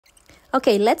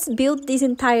Okay, let's build this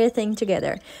entire thing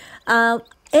together.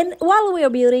 And while we are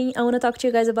building, I want to talk to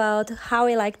you guys about how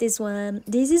I like this one.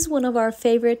 This is one of our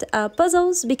favorite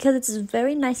puzzles because it's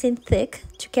very nice and thick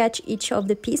to catch each of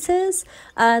the pieces.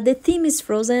 The theme is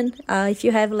Frozen. If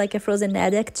you have like a Frozen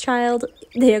addict child,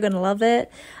 they're gonna love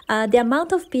it. The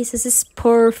amount of pieces is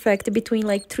perfect between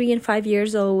like 3 and 5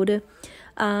 years old.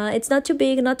 It's not too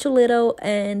big, not too little,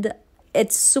 and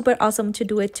it's super awesome to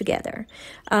do it together.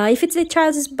 If it's a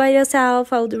child is by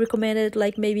yourself, I would recommend it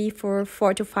like maybe for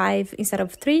 4 to 5 instead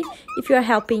of 3. If you are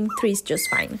helping, 3 is just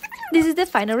fine. This is the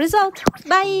final result.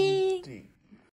 Bye!